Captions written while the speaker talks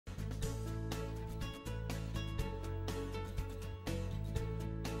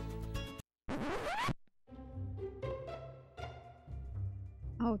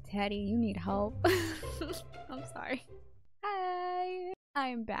Oh, Teddy, you need help. I'm sorry. Hi,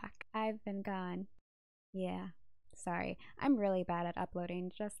 I'm back. I've been gone. Yeah, sorry. I'm really bad at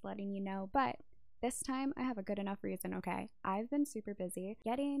uploading, just letting you know, but this time I have a good enough reason, okay? I've been super busy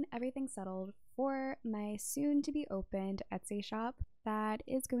getting everything settled for my soon to be opened Etsy shop that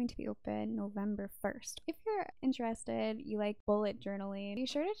is going to be open November 1st. If you're interested, you like bullet journaling, be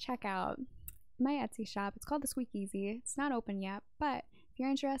sure to check out my Etsy shop. It's called The Squeakeasy. It's not open yet, but if you're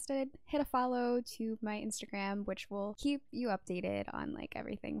interested, hit a follow to my Instagram, which will keep you updated on like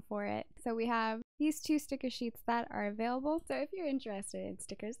everything for it. So we have these 2 sticker sheets that are available. So if you're interested in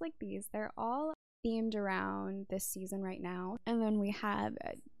stickers like these, they're all themed around this season right now. And then we have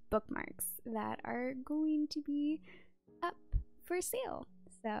bookmarks that are going to be up for sale.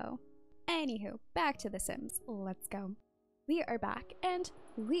 So anywho, back to The Sims. Let's go. We are back and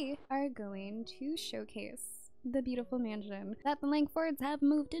we are going to showcase the beautiful mansion that the Lankfords have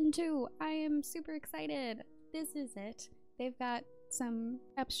moved into. I am super excited. This is it. They've got some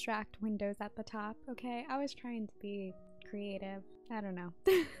abstract windows at the top, okay? I was trying to be creative. I don't know.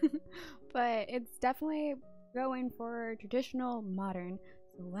 But it's definitely going for traditional modern.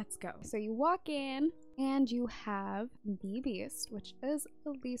 So let's go. So you walk in and you have the Beast, which is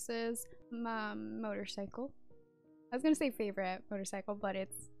Elise's motorcycle. I was gonna say favorite motorcycle, but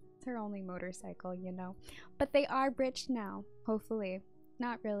it's her only motorcycle, you know. But they are rich now, hopefully.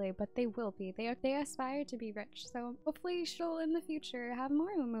 Not really, but they will be. They aspire to be rich, so hopefully she'll in the future have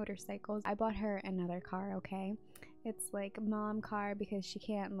more motorcycles. I bought her another car, okay? It's like a mom car because she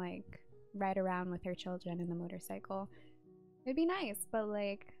can't like ride around with her children in the motorcycle. It'd be nice, but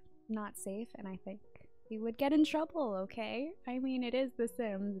like not safe, and I think we would get in trouble, okay? I mean, it is The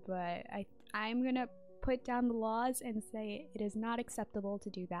Sims, but I'm gonna put down the laws and say it is not acceptable to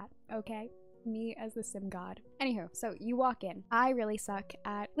do that, okay? Me as the sim god. Anywho, so you walk in. I really suck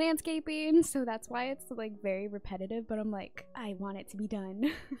at landscaping, so that's why it's like very repetitive, but I'm like, I want it to be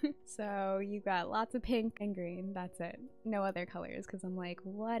done. So you got lots of pink and green, that's it. No other colors, because I'm like,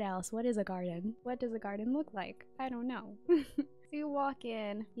 what else? What is a garden? What does a garden look like? I don't know. So you walk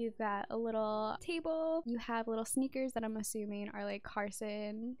in, you've got a little table, you have little sneakers that I'm assuming are like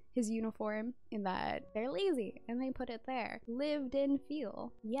Carson, his uniform, in that they're lazy and they put it there. Lived in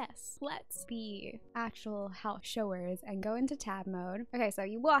feel. Yes. Let's be actual house showers and go into tab mode. Okay, so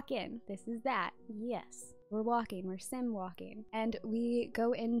you walk in. This is that. Yes. We're walking, we're sim walking, and we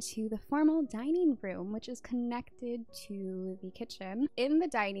go into the formal dining room, which is connected to the kitchen. In the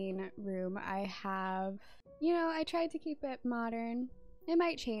dining room, I have, you know, I tried to keep it modern. It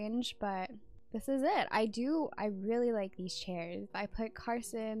might change, but this is it. I really like these chairs. I put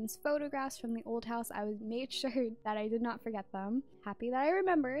Carson's photographs from the old house. I made sure that I did not forget them. Happy that I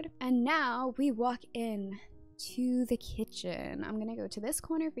remembered. And now we walk in to the kitchen. I'm gonna go to this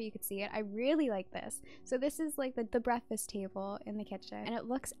corner for you could see it. I really like this. So this is like the breakfast table in the kitchen, and it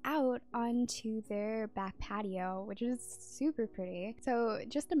looks out onto their back patio, which is super pretty. So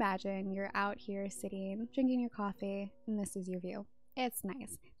just imagine you're out here sitting, drinking your coffee, and this is your view. It's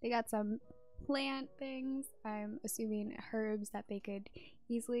nice. They got some plant things, I'm assuming herbs that they could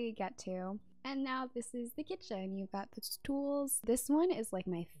easily get to. And now this is the kitchen. You've got the stools. This one is like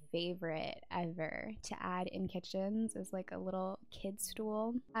my favorite ever to add in kitchens, is like a little kid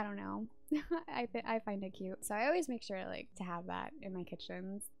stool. I don't know. I find it cute. So I always make sure like to have that in my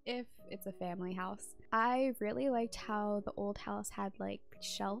kitchens if it's a family house. I really liked how the old house had like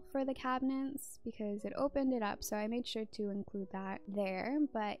shelf for the cabinets because it opened it up, so I made sure to include that there.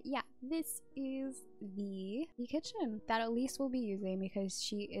 But yeah, this is the kitchen that Elise will be using because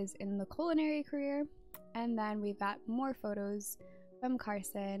she is in the culinary career. And then we've got more photos from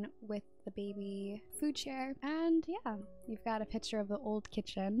Carson with the baby food chair, and yeah, you've got a picture of the old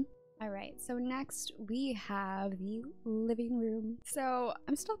kitchen. Alright, so next we have the living room. So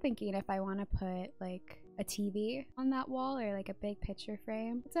I'm still thinking if I want to put like a TV on that wall or like a big picture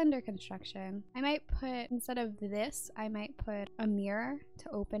frame. It's under construction. I might put, instead of this, I might put a mirror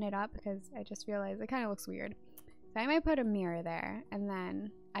to open it up because I just realized it kind of looks weird. So I might put a mirror there, and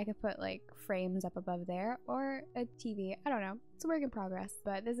then I could put like frames up above there or a TV. I don't know. It's a work in progress,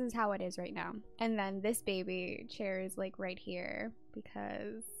 but this is how it is right now. And then this baby chair is like right here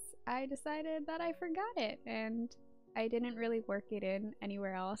because I decided that I forgot it and I didn't really work it in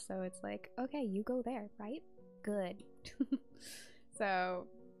anywhere else. So it's like, okay, you go there, right? Good. So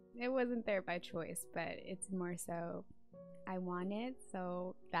it wasn't there by choice, but it's more so I want it.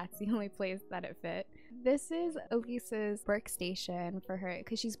 So that's the only place that it fit. This is Elise's workstation for her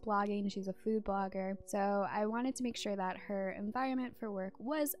because she's blogging, she's a food blogger. So I wanted to make sure that her environment for work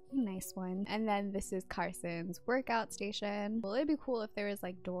was a nice one. And then this is Carson's workout station. Well, it'd be cool if there was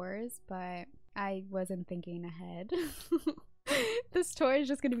like doors, but I wasn't thinking ahead. This tour is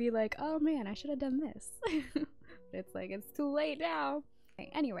just gonna be like, oh man, I should have done this. It's like, it's too late now.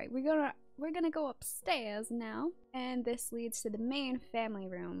 Anyway, we're gonna go upstairs now, and this leads to the main family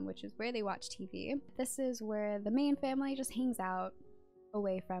room, which is where they watch TV. This is where the main family just hangs out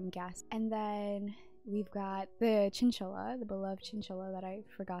away from guests. And then we've got the chinchilla, the beloved chinchilla that I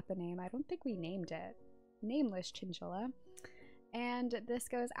forgot the name. I don't think we named it. Nameless chinchilla. And this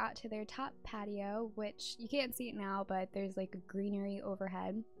goes out to their top patio, which you can't see it now, but there's like a greenery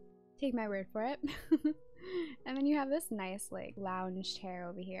overhead. Take my word for it. And then you have this nice like lounge chair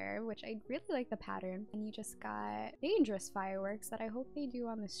over here, which I really like the pattern. And you just got dangerous fireworks that I hope they do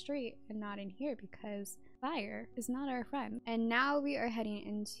on the street and not in here, because fire is not our friend. And now we are heading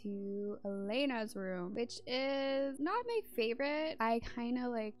into Elena's room, which is not my favorite. I kind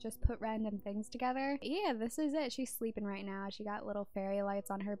of like just put random things together. Yeah, this is it. She's sleeping right now. She got little fairy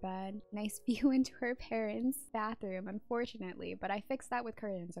lights on her bed. Nice view into her parents' bathroom, unfortunately, but I fixed that with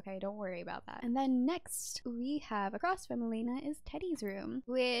curtains, okay? Don't worry about that. And then next we have across from Elena is Teddy's room,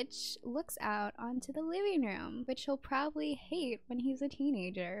 which looks out onto the living room, which he'll probably hate when he's a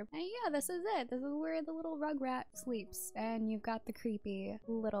teenager. And yeah, this is it. This is where the little Rugrat sleeps, and you've got the creepy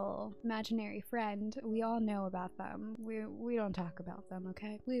little imaginary friend. We all know about them. We don't talk about them,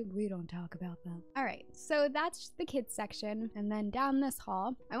 okay? We don't talk about them. All right, so that's the kids section. And then down this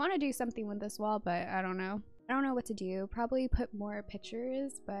hall, I want to do something with this wall, but I don't know what to do. Probably put more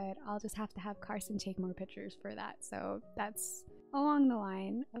pictures, but I'll just have to have Carson take more pictures for that. So that's along the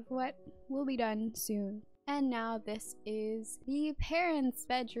line of what will be done soon. And now this is the parents'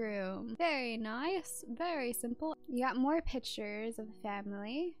 bedroom. Very nice, very simple. You got more pictures of the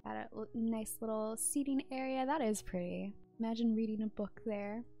family. Got a nice little seating area. That is pretty. Imagine reading a book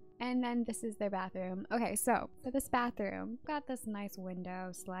there. And then this is their bathroom. Okay, so for this bathroom, got this nice window,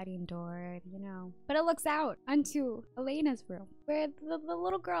 sliding door, you know. But it looks out onto Elena's room, where the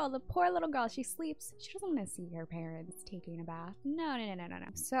little girl, the poor little girl, she sleeps. She doesn't want to see her parents taking a bath. No.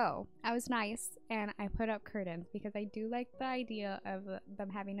 So I was nice, and I put up curtains because I do like the idea of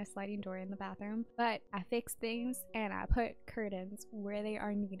them having a sliding door in the bathroom. But I fixed things, and I put curtains where they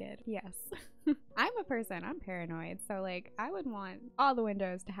are needed. Yes. I'm a person, I'm paranoid, so like I would want all the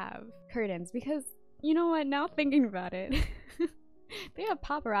windows to have curtains, because you know what, now thinking about it, they have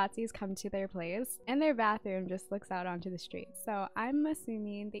paparazzis come to their place and their bathroom just looks out onto the street. So I'm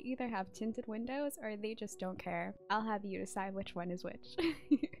assuming they either have tinted windows or they just don't care. I'll have you decide which one is which.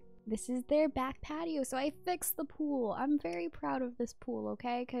 This is their back patio, so I fixed the pool. I'm very proud of this pool,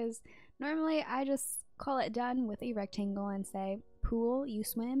 okay? Because normally I just call it done with a rectangle and say, pool, you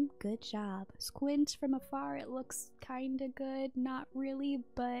swim, good job. Squint from afar, it looks kinda good, not really,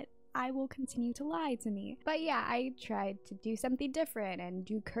 but I will continue to lie to me. But yeah, I tried to do something different and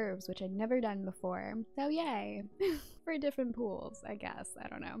do curves, which I'd never done before. So yay. For different pools, I guess. I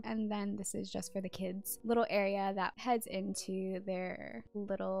don't know. And then this is just for the kids. Little area that heads into their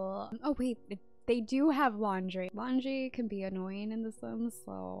little... Oh wait, they do have laundry. Laundry can be annoying in The Sims,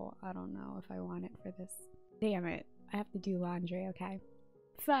 so I don't know if I want it for this. Damn it. I have to do laundry, okay.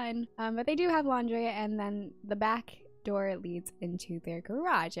 Fun. But they do have laundry, and then the back door leads into their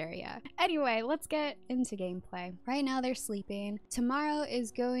garage area. Anyway, let's get into gameplay. Right now they're sleeping. Tomorrow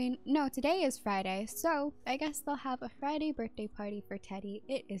is today is Friday, so I guess they'll have a Friday birthday party for Teddy.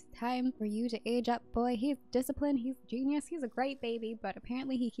 It is time for you to age up, boy. He's disciplined, he's genius, he's a great baby, but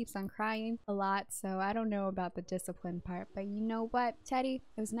apparently he keeps on crying a lot, so I don't know about the discipline part. But you know what, Teddy?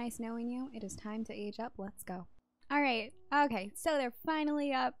 It was nice knowing you. It is time to age up. Let's go. Alright, okay, so they're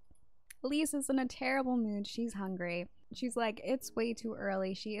finally up. Lisa's in a terrible mood. She's hungry. She's like, it's way too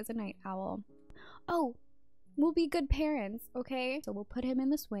early. She is a night owl. Oh, we'll be good parents, okay? So we'll put him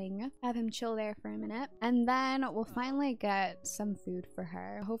in the swing, have him chill there for a minute, and then we'll finally get some food for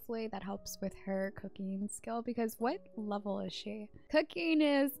her. Hopefully that helps with her cooking skill, because what level is she? Cooking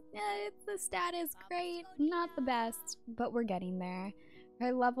is, the stat is great, not the best, but we're getting there.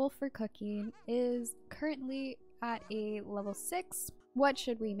 Her level for cooking is currently at a level 6. What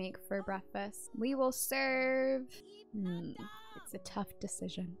should we make for breakfast? We will serve... It's a tough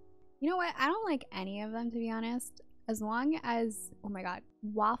decision. You know what? I don't like any of them, to be honest. As long as, oh my god,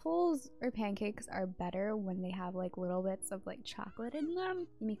 waffles or pancakes are better when they have like little bits of like chocolate in them.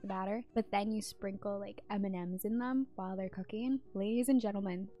 You make the batter, but then you sprinkle like M&Ms in them while they're cooking. Ladies and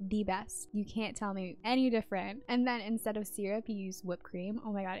gentlemen, the best. You can't tell me any different. And then instead of syrup, you use whipped cream.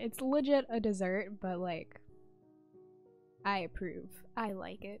 Oh my god, it's legit a dessert, but like, I approve. I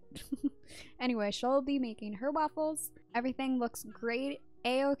like it. Anyway, she'll be making her waffles. Everything looks great.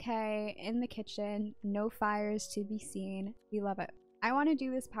 A-okay in the kitchen. No fires to be seen. We love it. I want to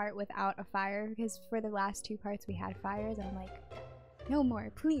do this part without a fire because for the last 2 parts we had fires and I'm like, no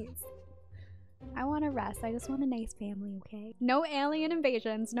more, please. I want to rest. I just want a nice family, okay? No alien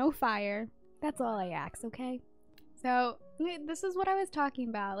invasions, no fire. That's all I ask, okay? So this is what I was talking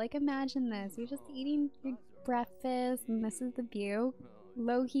about. Like, imagine this. You're just eating your breakfast and this is the view.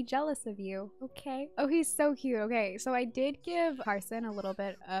 Low-key jealous of you, okay? Oh, he's so cute. Okay, so I did give Carson a little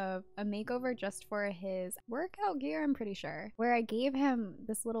bit of a makeover just for his workout gear, I'm pretty sure, where I gave him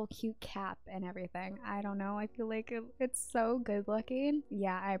this little cute cap and everything. I don't know, I feel like it's so good looking.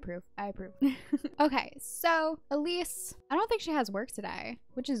 Yeah, I approve. I approve. Okay, so Elise, I don't think she has work today,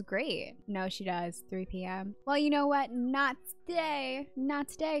 which is great. No, she does, 3 p.m. Well, you know what? Not today. Not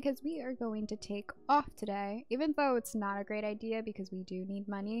today, because we are going to take off today, even though it's not a great idea because we do need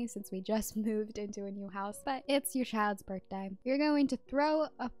money since we just moved into a new house, but it's your child's birthday. You're going to throw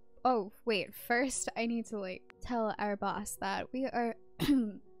a... Oh, wait, first I need to like tell our boss that we are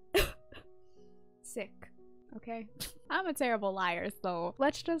sick, okay? I'm a terrible liar, so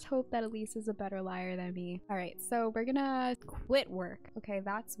let's just hope that Elise is a better liar than me. All right, so we're gonna quit work. Okay,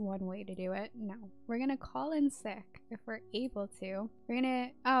 that's one way to do it. No, we're gonna call in sick if we're able to. We're gonna...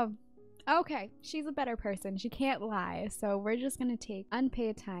 Oh, okay, she's a better person. She can't lie, so we're just gonna take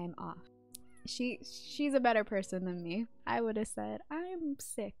unpaid time off. She's a better person than me. I would have said, I'm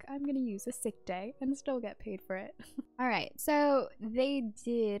sick. I'm gonna use a sick day and still get paid for it. All right, so they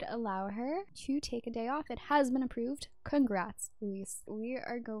did allow her to take a day off. It has been approved. Congrats, Elise. We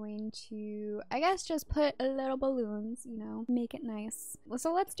are going to, I guess, just put a little balloons, you know, make it nice.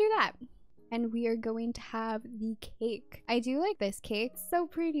 So let's do that. And we are going to have the cake. I do like this cake. It's so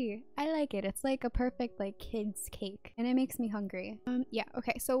pretty. I like it. It's like a perfect like kids cake and it makes me hungry. Yeah,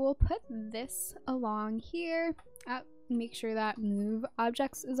 okay, so we'll put this along here. Make sure that move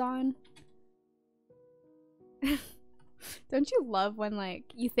objects is on. Don't you love when like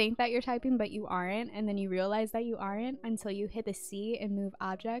you think that you're typing but you aren't and then you realize that you aren't until you hit the C and move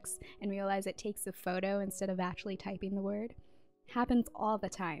objects and realize it takes a photo instead of actually typing the word? Happens all the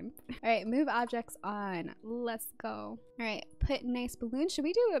time. All right, move objects on. Let's go. All right, put nice balloons. Should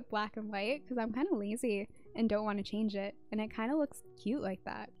we do it black and white? Because I'm kind of lazy and don't want to change it. And it kind of looks cute like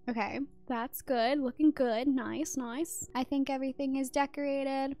that. Okay, that's good. Looking good. Nice, nice. I think everything is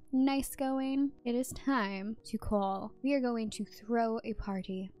decorated. Nice going. It is time to call. We are going to throw a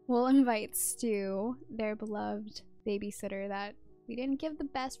party. We'll invite Stu, their beloved babysitter that we didn't give the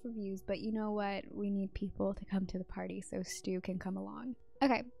best reviews, but you know what? We need people to come to the party so Stu can come along.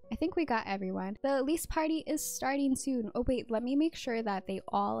 Okay, I think we got everyone. The Elise party is starting soon. Oh wait, let me make sure that they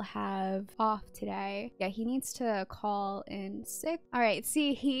all have off today. Yeah, he needs to call in sick. All right,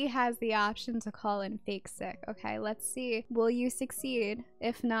 see, he has the option to call in fake sick. Okay, let's see. Will you succeed?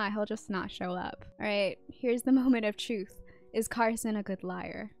 If not, he'll just not show up. All right, here's the moment of truth. Is Carson a good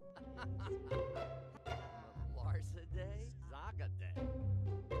liar?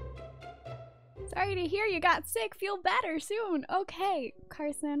 Sorry to hear you got sick. Feel better soon. Okay,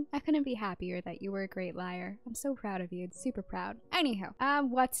 Carson, I couldn't be happier that you were a great liar. I'm so proud of you. Super proud. Anyhow,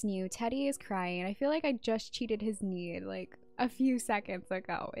 what's new? Teddy is crying. I feel like I just cheated his need like a few seconds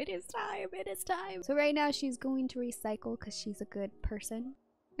ago. It is time. It is time. So right now she's going to recycle because she's a good person.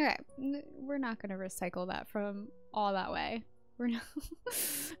 Okay, we're not gonna recycle that from all that way. We're not.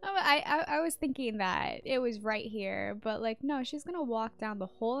 I was thinking that it was right here, but like no, she's gonna walk down the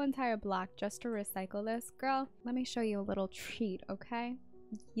whole entire block just to recycle this. Girl, let me show you a little treat, okay?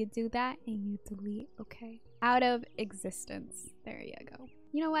 You do that and you delete, okay? Out of existence. There you go.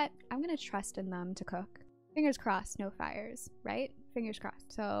 You know what? I'm gonna trust in them to cook. Fingers crossed, no fires, right? Fingers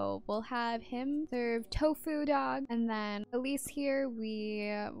crossed. So we'll have him serve tofu dog, and then Elise here,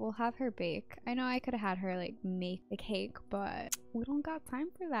 we will have her bake. I know I could have had her like make the cake, but we don't got time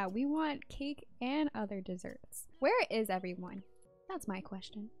for that. We want cake and other desserts. Where is everyone? That's my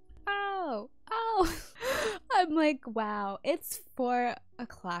question. Oh, I'm like, wow, it's 4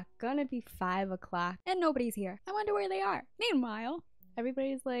 o'clock, gonna be 5 o'clock, and nobody's here. I wonder where they are. Meanwhile,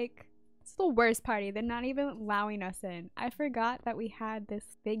 everybody's like It's the worst party. They're not even allowing us in. I forgot that we had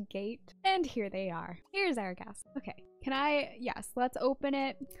this big gate. And here they are. Here's our guest. Okay. Can I? Yes, let's open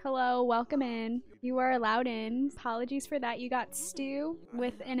it. Hello, welcome in. You are allowed in. Apologies for that. You got Stu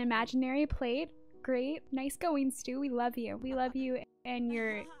with an imaginary plate. Great. Nice going, Stu. We love you. We love you and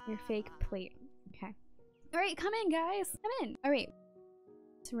your fake plate. Okay. All right, come in, guys. Come in. All right.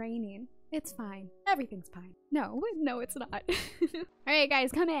 It's raining. It's fine. Everything's fine. No, it's not. All right,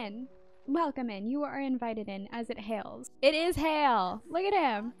 guys, come in. Welcome in. You are invited in as it hails. It is hail. Look at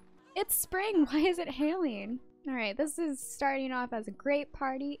him. It's spring. Why is it hailing? All right, this is starting off as a great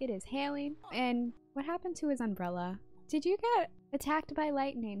party. It is hailing. And what happened to his umbrella? Did you get attacked by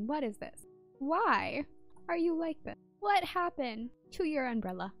lightning? What is this? Why are you like this? What happened to your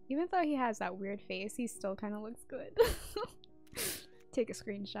umbrella? Even though he has that weird face, he still kind of looks good. Take a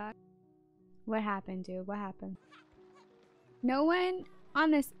screenshot. What happened, dude? What happened? No one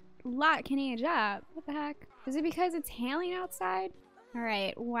on this lot can age up. What the heck? Is it because it's hailing outside? All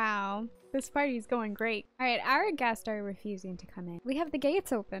right, wow. This party's going great. All right, our guests are refusing to come in. We have the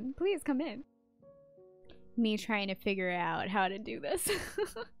gates open. Please come in. Me trying to figure out how to do this.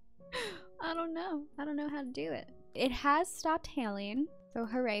 I don't know. I don't know how to do it. It has stopped hailing, so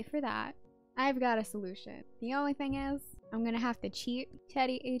hooray for that. I've got a solution. The only thing is, I'm gonna have to cheat.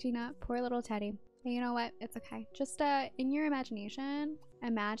 Teddy aging up. Poor little Teddy. But you know what? It's okay. Just in your imagination,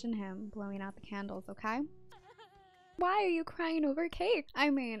 imagine him blowing out the candles, okay? Why are you crying over cake? I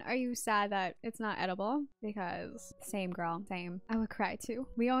mean, are you sad that it's not edible? Because same girl, same. I would cry too.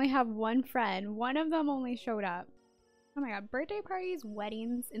 We only have one friend. One of them only showed up. Oh my god, birthday parties,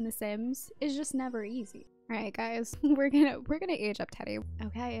 weddings in The Sims is just never easy. All right, guys, we're gonna age up Teddy.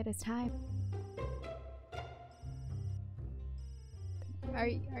 Okay, it is time.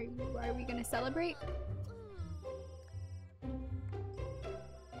 Are we gonna celebrate?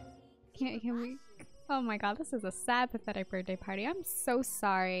 Can we? Oh my god, this is a sad, pathetic birthday party. I'm so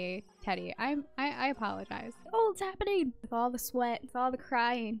sorry, Teddy. I apologize. Oh, it's happening! With all the sweat, with all the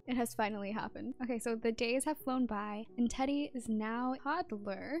crying, it has finally happened. Okay, so the days have flown by, and Teddy is now a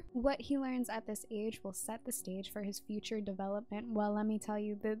toddler. What he learns at this age will set the stage for his future development. Well, let me tell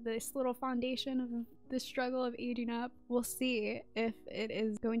you, this little foundation of the struggle of aging up, we'll see if it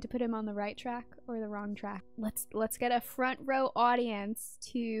is going to put him on the right track or the wrong track. Let's get a front row audience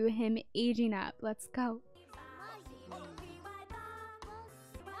to him aging up. Let's go.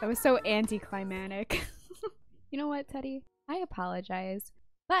 That was so anticlimactic. You know what, Teddy? I apologize.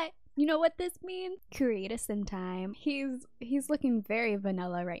 But you know what this means? Create a sim time. He's looking very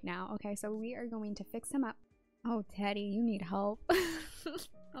vanilla right now. Okay, so we are going to fix him up. Oh, Teddy, you need help.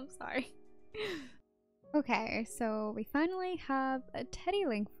 I'm sorry. Okay, so we finally have a Teddy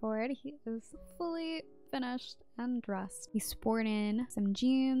Lankford. He is fully finished and dressed. He's sporting some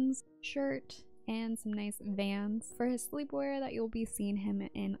jeans, shirt, and some nice Vans. For his sleepwear that you'll be seeing him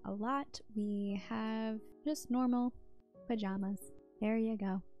in a lot, we have just normal pajamas. There you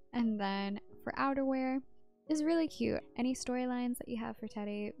go. And then for outerwear, is really cute. Any storylines that you have for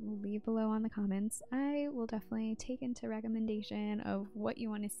Teddy, leave below on the comments. I will definitely take into recommendation of what you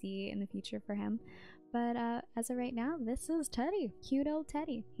want to see in the future for him. But as of right now, this is Teddy. Cute old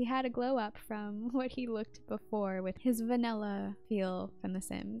Teddy. He had a glow up from what he looked before with his vanilla feel from The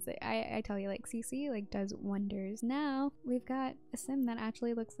Sims. I tell you, like, CC does wonders. Now we've got a sim that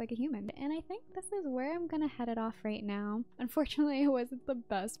actually looks like a human. And I think this is where I'm gonna head it off right now. Unfortunately, it wasn't the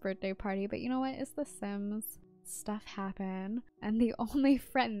best birthday party, but you know what? It's The Sims. Stuff happened, and the only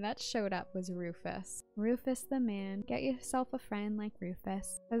friend that showed up was Rufus. Rufus the man. Get yourself a friend like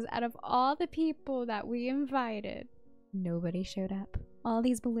Rufus, because out of all the people that we invited, nobody showed up. All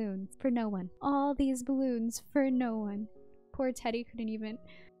these balloons for no one. All these balloons for no one. Poor Teddy couldn't even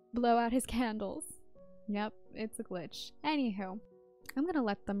blow out his candles. Yep, it's a glitch. Anywho, I'm gonna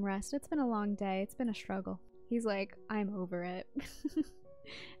let them rest. It's been a long day. It's been a struggle. He's like, I'm over it.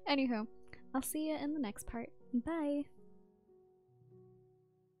 Anywho, I'll see you in the next part. Bye!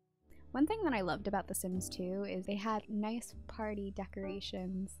 One thing that I loved about The Sims 2 is they had nice party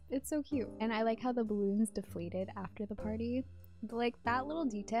decorations. It's so cute. And I like how the balloons deflated after the party. Like, that little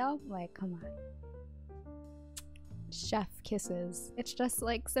detail, like, come on. Chef kisses. It's just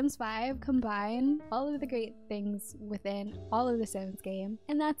like Sims 5 combine all of the great things within all of the Sims game,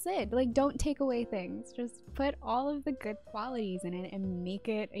 and that's it. Like, don't take away things, just put all of the good qualities in it and make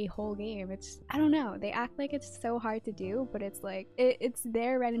it a whole game. It's, I don't know, they act like it's so hard to do, but it's like it's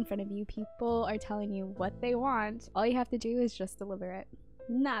there right in front of you. People are telling you what they want. All you have to do is just deliver it.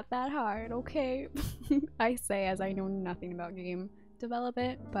 Not that hard, okay? I say as I know nothing about game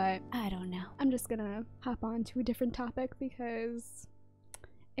development, but I don't know. I'm just gonna hop on to a different topic because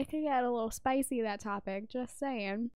It could get a little spicy, that topic, just saying.